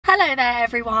Hello there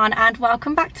everyone, and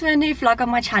welcome back to a new vlog on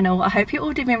my channel. I hope you're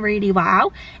all doing really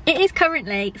well. It is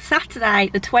currently Saturday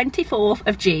the 24th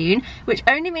of June, which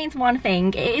only means one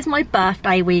thing: it is my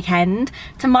birthday weekend.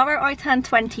 Tomorrow I turn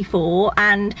 24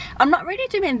 and I'm not really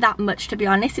doing that much, to be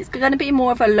honest. It's going to be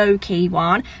more of a low-key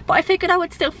one, but I figured I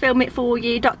would still film it for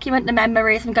you, document the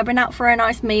memories. I'm going out for a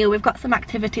nice meal. We've got some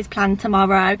activities planned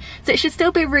tomorrow, so it should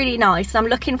still be really nice. I'm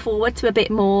looking forward to a bit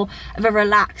more of a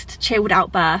relaxed, chilled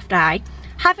out birthday.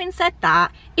 Having said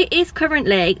that, it is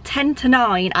currently 10 to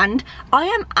 9 and I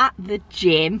am at the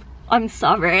gym. I'm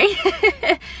sorry.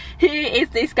 Who is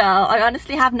this girl? I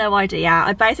honestly have no idea.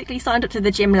 I basically signed up to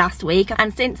the gym last week,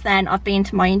 and since then I've been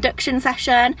to my induction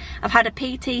session. I've had a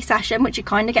PT session, which you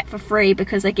kind of get for free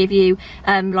because they give you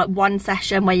like one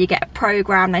session where you get a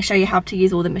program. They show you how to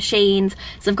use all the machines.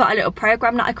 So I've got a little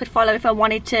program that I could follow if I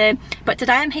wanted to. But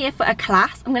today I'm here for a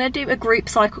class. I'm going to do a group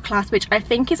cycle class, which I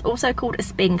think is also called a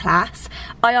spin class.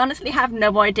 I honestly have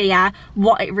no idea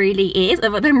what it really is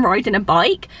other than riding a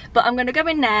bike, but I'm going to go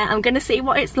in there. I'm going to see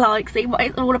what it's like, see what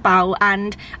it's all about,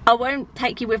 and I won't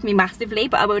take you with me massively,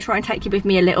 but I will try and take you with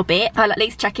me a little bit. I'll at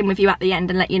least check in with you at the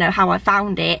end and let you know how I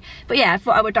found it. But yeah, I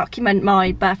thought I would document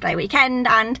my birthday weekend,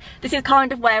 and this is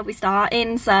kind of where we're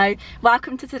starting. So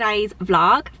welcome to today's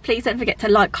vlog. Please don't forget to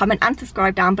like, comment and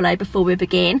subscribe down below before we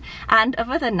begin, and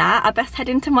other than that, I best head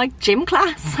into my gym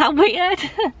class. How weird.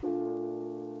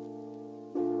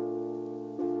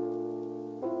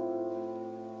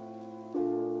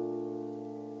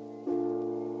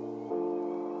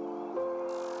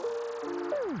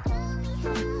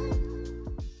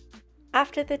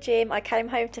 After the gym, I came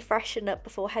home to freshen up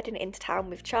before heading into town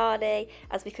with Charlie,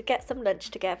 as we could get some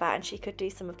lunch together and she could do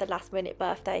some of the last minute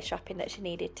birthday shopping that she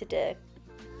needed to do.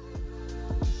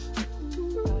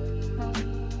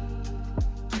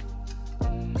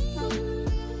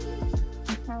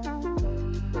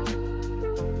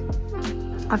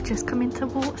 I've just come into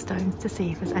Waterstones to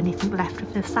see if there's anything left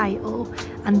of the sale,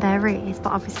 and there is,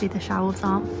 but obviously the shelves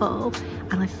aren't full,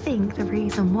 and I think the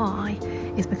reason why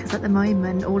is because at the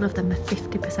moment all of them are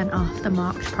 50% off the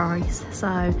marked price.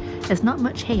 So there's not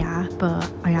much here,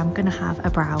 but I am going to have a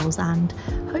browse and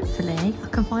hopefully I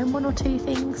can find one or two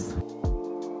things.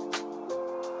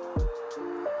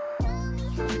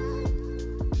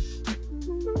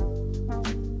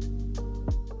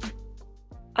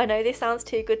 I know this sounds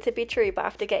too good to be true, but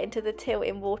after getting to the till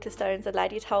in Waterstones, the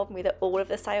lady told me that all of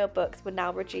the sale books were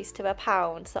now reduced to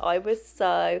 £1. So I was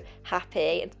so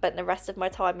happy and spent the rest of my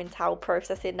time in town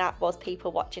processing that whilst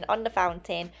people watching on the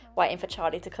fountain, waiting for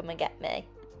Charlie to come and get me.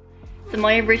 So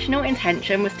my original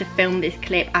intention was to film this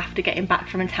clip after getting back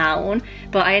from town,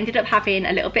 but I ended up having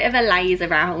a little bit of a laze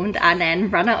around and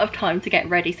then ran out of time to get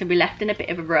ready, so we left in a bit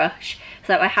of a rush.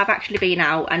 So I have actually been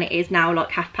out and it is now like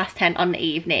 10:30 on the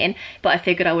evening, but I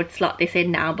figured I would slot this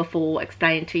in now before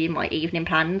explaining to you my evening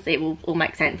plans. It will all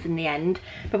make sense in the end.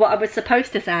 But what I was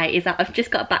supposed to say is that I've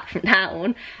just got back from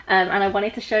town and I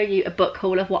wanted to show you a book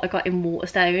haul of what I got in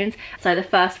Waterstones. So the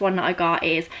first one that I got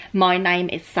is My Name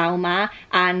is Selma,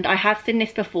 and I have seen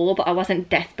this before but I wasn't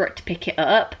desperate to pick it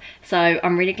up, so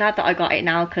I'm really glad that I got it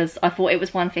now because I thought it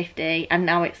was £1.50 and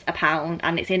now it's £1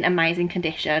 and it's in amazing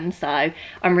condition, so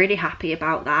I'm really happy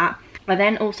about that. I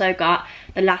then also got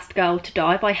The Last Girl to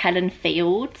Die by Helen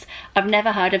Fields. I've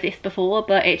never heard of this before,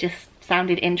 but it just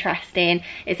sounded interesting.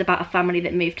 It's about a family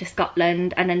that moved to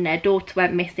Scotland and then their daughter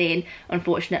went missing.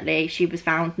 Unfortunately, she was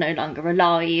found no longer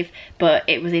alive, but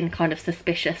it was in kind of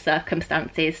suspicious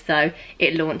circumstances, so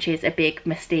it launches a big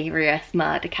mysterious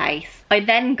murder case. I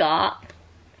then got...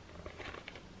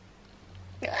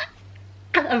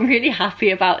 I'm really happy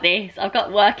about this. I've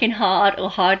got Working Hard or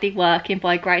Hardly Working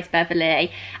by Grace Beverley,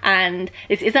 and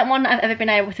this isn't one that I've ever been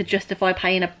able to justify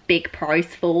paying a big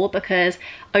price for because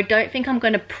I don't think I'm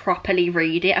going to properly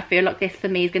read it. I feel like this for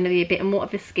me is going to be a bit more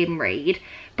of a skim read,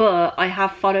 but I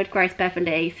have followed Grace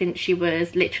Beverley since she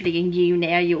was literally in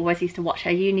uni. I always used to watch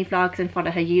her uni vlogs and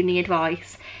follow her uni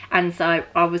advice, and so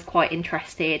I was quite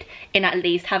interested in at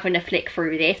least having a flick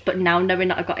through this, but now knowing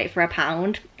that I got it for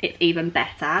 £1, it's even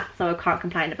better, so I can't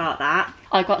complain about that.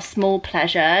 I got Small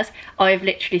Pleasures. I've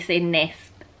literally seen this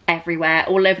everywhere,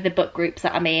 all over the book groups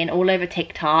that I'm in, all over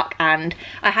TikTok, and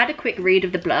I had a quick read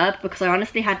of the blurb because I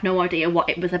honestly had no idea what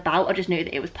it was about. I just knew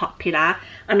that it was popular,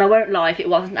 and I won't lie, if it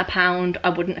wasn't £1 I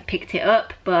wouldn't have picked it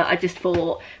up, but I just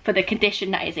thought for the condition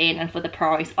that it's in and for the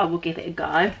price I will give it a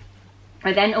go.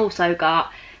 I then also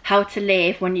got How to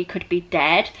Live When You Could Be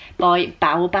Dead by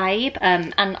Bell Babe,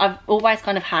 and I've always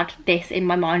kind of had this in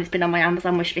my mind. It's been on my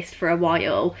Amazon wish list for a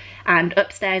while, and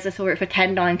upstairs I saw it for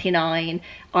 £10.99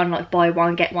 on like buy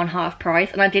one get one half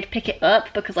price, and I did pick it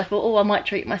up because I thought, oh, I might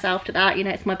treat myself to that, you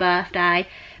know, it's my birthday.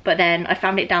 But then I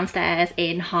found it downstairs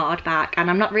in hardback, and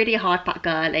I'm not really a hardback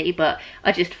girly, but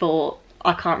I just thought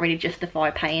I can't really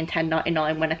justify paying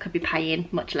 £10.99 when I could be paying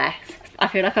much less. I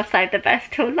feel like I've saved the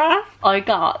best till last. I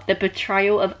got The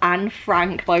Betrayal of Anne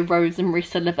Frank by Rosemary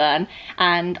Sullivan,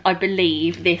 and I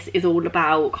believe this is all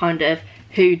about kind of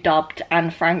who dobbed Anne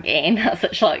Frank in. That's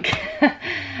such like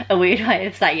a weird way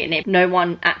of saying it. No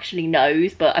one actually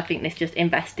knows, but I think this just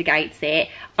investigates it.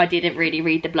 I didn't really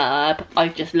read the blurb. I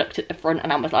just looked at the front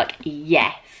and I was like,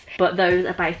 yes. But those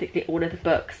are basically all of the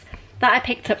books that I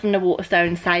picked up from the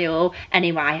Waterstone sale.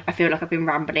 Anyway, I feel like I've been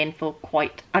rambling for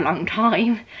quite a long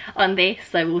time on this,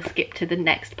 so we'll skip to the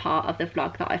next part of the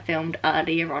vlog that I filmed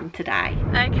earlier on today.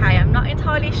 Okay, I'm not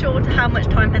entirely sure how much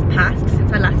time has passed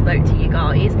since I last spoke to you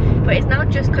guys, but it's now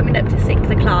just coming up to 6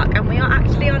 o'clock and we are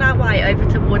actually on our way over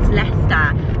towards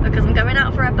Leicester because I'm going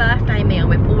out for a birthday meal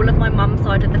with all of my mum's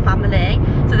side of the family.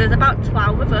 So there's about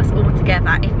 12 of us all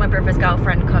together if my brother's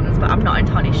girlfriend comes, but I'm not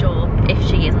entirely sure if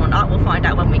she is or not. We'll find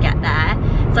out when we get there.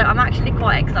 So I'm actually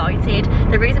quite excited.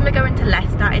 The reason we're going to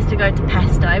Leicester is to go to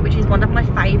Pesto, which is one of my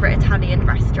favourite Italian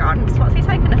restaurants. What's he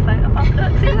taking a photo of?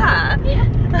 Look, see that? Yeah.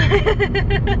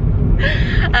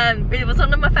 It was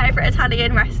one of my favourite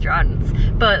Italian restaurants,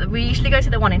 but we usually go to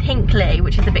the one in Hinckley,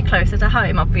 which is a bit closer to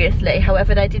home obviously.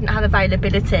 However, they didn't have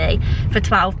availability for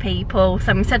 12 people,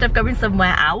 so instead of going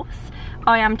somewhere else,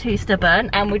 I am too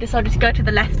stubborn and we decided to go to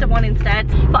the Leicester one instead.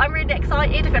 But I'm really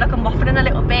excited. I feel like I'm waffling a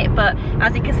little bit, but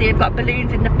as you can see, I've got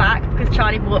balloons in the back because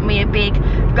Charlie bought me a big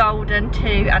golden 2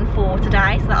 and 4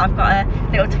 today, so that I've got a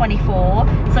little 24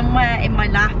 somewhere in my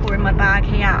lap or in my bag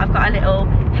here. I've got a little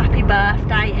happy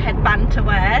birthday headband to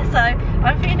wear, so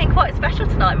I'm feeling quite special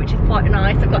tonight, which is quite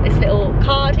nice. I've got this little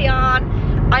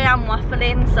cardigan. I am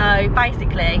waffling, so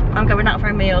basically I'm going out for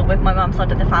a meal with my mum's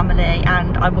side of the family,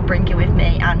 and I will bring you with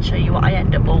me and show you what I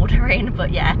end up ordering.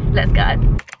 But yeah, let's go.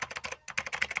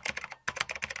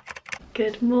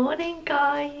 Good morning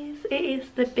guys, it is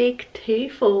the big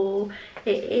 2-4.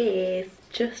 It is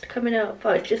just coming up,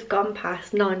 well, it's just gone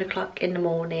past 9 o'clock in the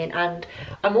morning and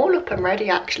I'm all up and ready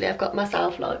actually. I've got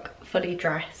myself like fully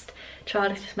dressed.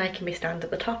 Charlie's just making me stand at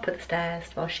the top of the stairs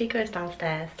while she goes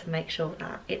downstairs to make sure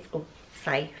that it's all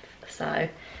safe. So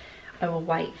I will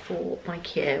wait for my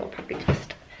cue. I'll probably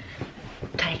just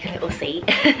take a little seat.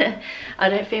 I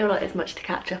don't feel like there's much to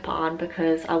catch up on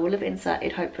because I will have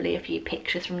inserted hopefully a few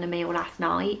pictures from the meal last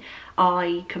night.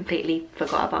 I completely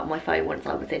forgot about my phone once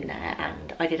I was in there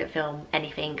and I didn't film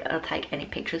anything or take any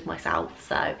pictures myself,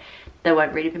 so there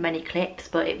won't really be many clips,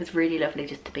 but it was really lovely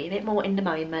just to be a bit more in the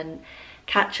moment,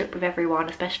 catch up with everyone,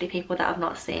 especially people that I've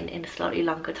not seen in a slightly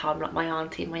longer time, like my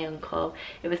auntie and my uncle.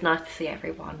 It was nice to see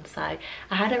everyone. So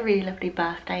I had a really lovely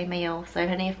birthday meal, so if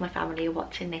any of my family are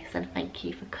watching this, then thank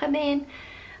you for coming.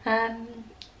 And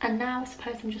now I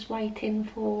suppose I'm just waiting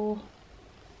for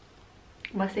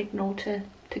my signal to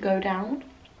go down,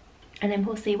 and then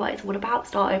we'll see what it's all about.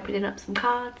 Start opening up some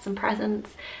cards, some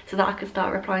presents, so that I can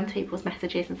start replying to people's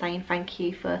messages and saying thank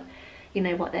you for, you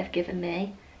know, what they've given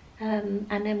me. And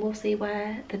then we'll see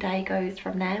where the day goes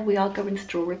from there. We are going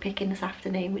strawberry picking this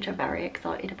afternoon, which I'm very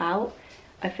excited about.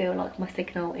 I feel like my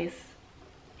signal is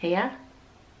here.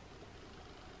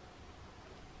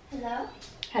 Hello?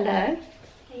 Hello?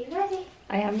 Are you ready?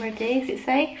 I am ready. Is it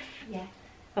safe? Yeah.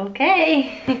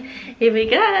 Okay, here we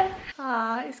go.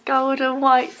 Ah, it's gold and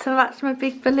white to match my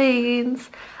big balloons.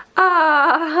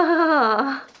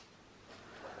 Ah,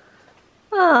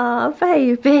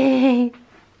 baby.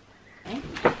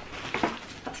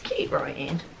 That's cute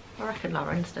writing. I reckon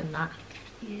Lauren's done that.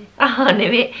 Yeah. Oh, I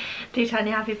knew it. Do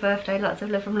Tanya happy birthday, lots of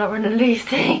love from Lauren and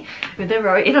Lucy, with the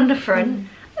writing on the front.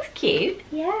 That's cute.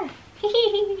 Yeah.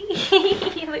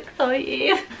 I'm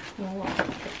excited. Oh,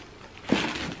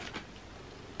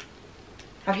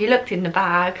 have you looked in the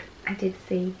bag? I did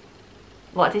see.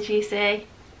 What did you see?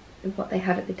 What they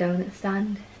had at the donut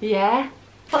stand. Yeah?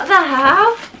 What the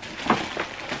hell?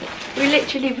 We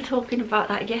literally were talking about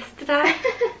that yesterday.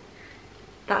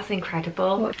 That's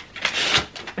incredible.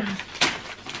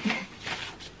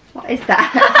 What is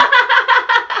that?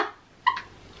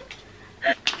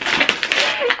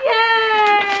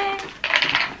 Yay!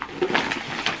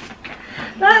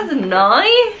 That's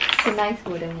nice. It's a nice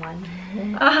wooden one.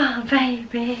 Oh,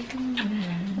 baby.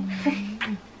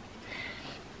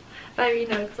 Baby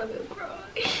knows I will cry.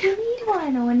 You need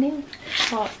one or a new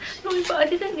What? No, but I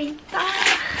didn't need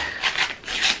that.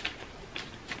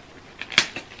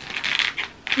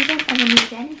 You don't ever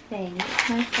need anything. It's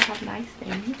nice to have nice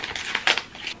things.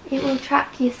 It will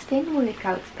track your spin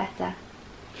workouts better.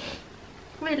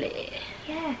 Really?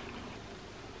 Yeah.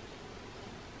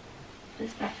 A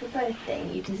special birthday,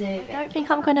 you deserve it. I don't think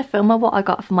I'm going to film what I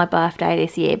got for my birthday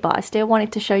this year, but I still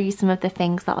wanted to show you some of the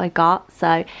things that I got.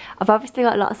 So I've obviously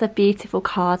got lots of beautiful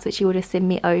cards which you would have seen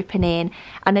me opening,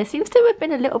 and there seems to have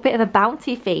been a little bit of a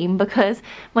bounty theme because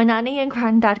my nanny and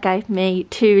granddad gave me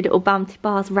 2 little bounty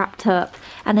bars wrapped up,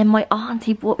 and then my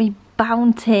auntie bought me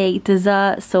bounty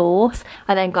dessert sauce.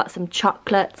 I then got some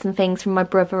chocolates and things from my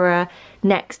brother, a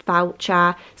Next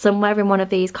voucher. Somewhere in one of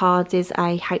these cards is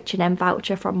a H&M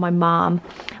voucher from my mum.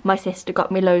 My sister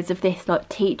got me loads of this like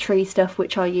tea tree stuff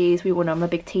which I use. We all know I'm a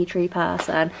big tea tree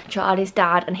person. Charlie's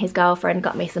dad and his girlfriend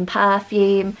got me some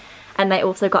perfume, and they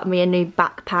also got me a new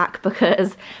backpack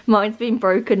because mine's been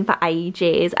broken for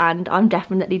ages and I'm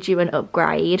definitely due an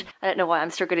upgrade. I don't know why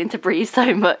I'm struggling to breathe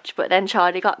so much, but then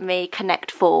Charlie got me Connect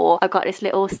 4. I got this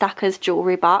little Stackers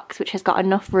jewellery box which has got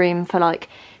enough room for like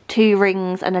 2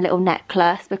 rings and a little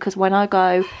necklace, because when I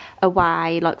go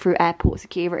away like through airport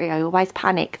security I always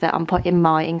panic that I'm putting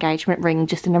my engagement ring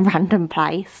just in a random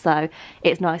place. So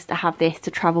it's nice to have this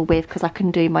to travel with because I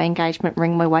can do my engagement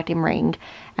ring, my wedding ring,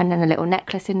 and then a little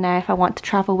necklace in there if I want to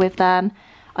travel with them.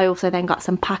 I also then got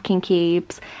some packing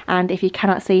cubes, and if you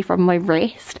cannot see from my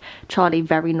wrist, Charlie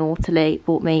very naughtily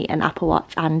bought me an Apple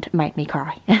Watch and made me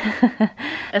cry.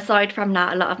 Aside from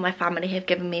that, a lot of my family have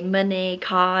given me money,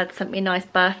 cards, sent me nice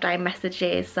birthday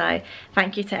messages, so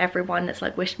thank you to everyone that's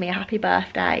like wished me a happy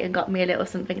birthday and got me a little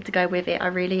something to go with it. I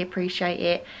really appreciate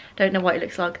it. Don't know what it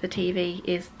looks like. The TV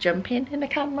is jumping in the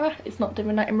camera. It's not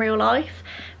doing that in real life,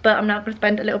 but I'm now going to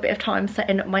spend a little bit of time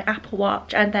setting up my Apple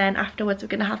Watch, and then afterwards we're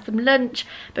going to have some lunch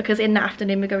because in the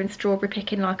afternoon we're going strawberry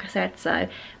picking like I said, so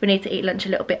we need to eat lunch a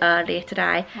little bit earlier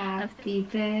today. Happy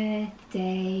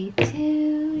birthday to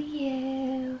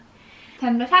you.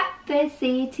 Pembroke happy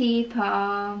city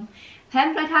palm.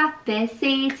 Pembroke happy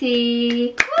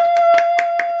city.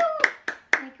 Woo!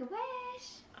 Make a wish.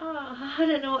 Oh, I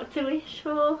don't know what to wish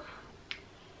for.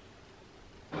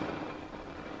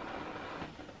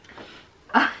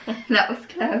 Oh, that was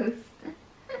close.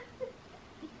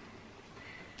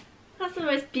 That's the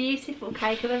most beautiful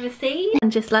cake I've ever seen.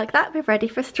 And just like that, we're ready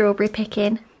for strawberry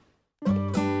picking.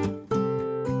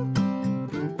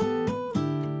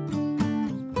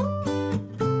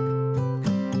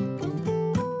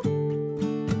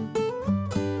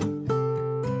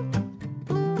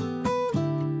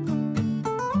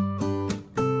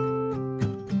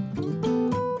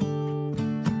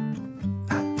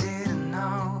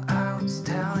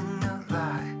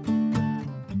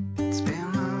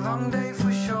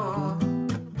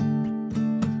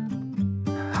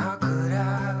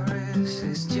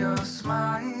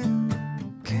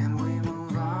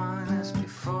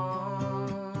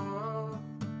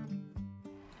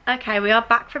 Okay, we are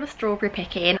back from strawberry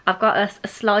picking. I've got us a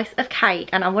slice of cake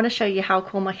and I want to show you how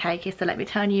cool my cake is, so let me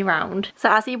turn you around. So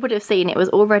as you would have seen, it was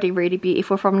already really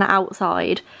beautiful from the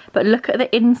outside, but look at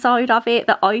the inside of it.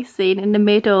 The icing in the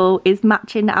middle is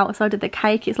matching the outside of the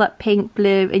cake. It's like pink,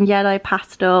 blue and yellow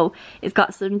pastel. It's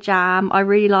got some jam. I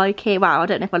really like it. Well, I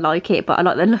don't know if I like it, but I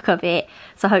like the look of it,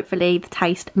 so hopefully the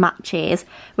taste matches.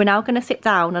 We're now going to sit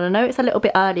down, and I know it's a little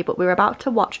bit early, but we're about to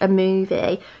watch a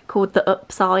movie called The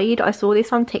Upside. I saw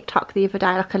this on TikTok the other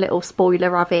day, like a little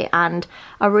spoiler of it, and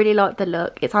I really like the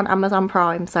look. It's on Amazon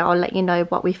Prime, so I'll let you know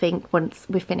what we think once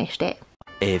we've finished it.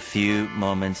 A few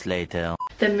moments later.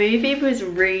 The movie was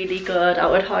really good.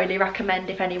 I would highly recommend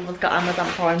if anyone's got Amazon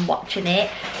Prime watching it.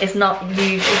 It's not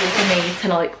usual for me to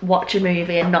like watch a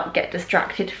movie and not get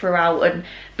distracted throughout and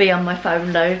be on my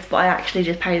phone loads, but I actually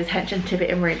just paid attention to it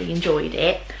and really enjoyed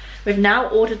it. We've now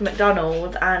ordered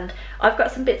McDonald's and I've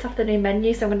got some bits off the new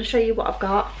menu, so I'm going to show you what I've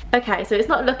got. Okay, so it's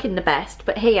not looking the best,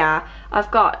 but here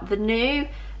I've got the new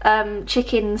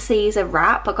chicken Caesar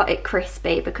wrap. I got it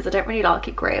crispy because I don't really like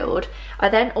it grilled. I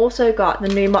then also got the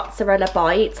new mozzarella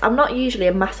bites. I'm not usually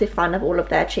a massive fan of all of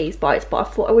their cheese bites, but I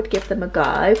thought I would give them a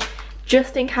go.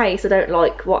 Just in case I don't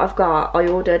like what I've got, I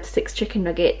ordered 6 chicken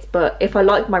nuggets, but if I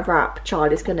like my wrap,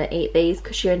 Charlie's gonna eat these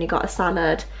because she only got a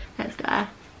salad. Let's go.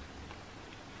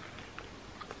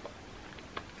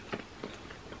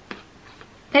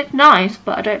 It's nice,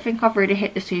 but I don't think I've really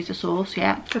hit the Caesar sauce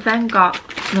yet. I've then got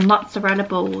the mozzarella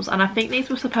balls, and I think these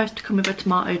were supposed to come with a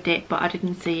tomato dip, but I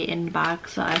didn't see it in the bag,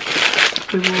 so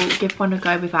we will give one a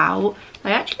go without.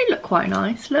 They actually look quite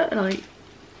nice. Look, like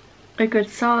a good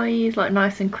size, like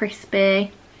nice and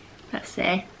crispy. Let's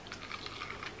see.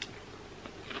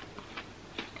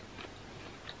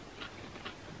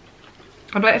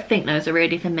 I don't think those are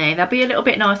really for me. They'll be a little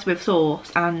bit nicer with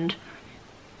sauce, and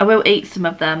I will eat some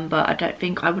of them, but I don't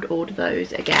think I would order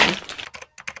those again.